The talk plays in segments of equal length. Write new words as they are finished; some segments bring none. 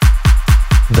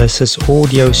This is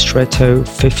Audio Stretto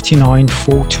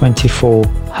 59424.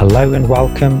 Hello and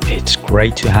welcome, it's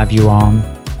great to have you on.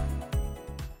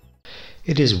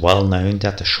 It is well known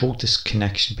that the shortest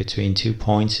connection between 2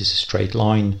 points is a straight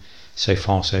line. So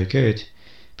far so good.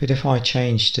 But if I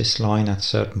change this line at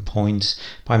certain points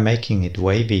by making it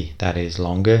wavy, that is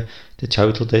longer, the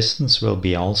total distance will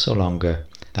be also longer.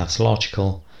 That's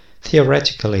logical.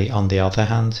 Theoretically, on the other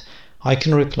hand, I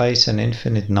can replace an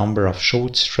infinite number of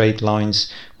short straight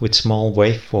lines with small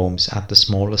waveforms at the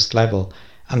smallest level,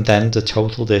 and then the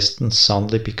total distance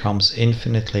suddenly becomes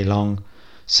infinitely long.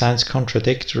 Sounds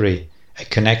contradictory. A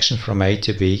connection from A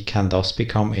to B can thus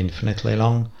become infinitely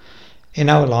long.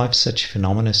 In our lives such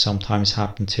phenomena sometimes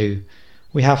happen too.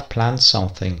 We have planned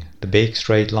something, the big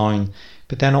straight line,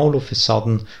 but then all of a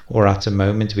sudden, or at a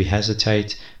moment we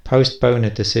hesitate, postpone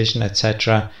a decision,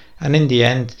 etc., and in the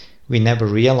end we never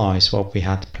realize what we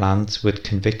had planned with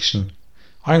conviction.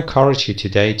 I encourage you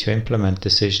today to implement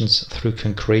decisions through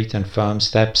concrete and firm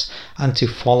steps and to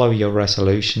follow your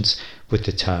resolutions with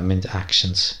determined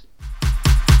actions.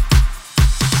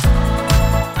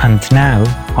 And now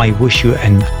I wish you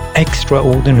an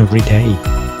extraordinary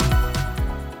day.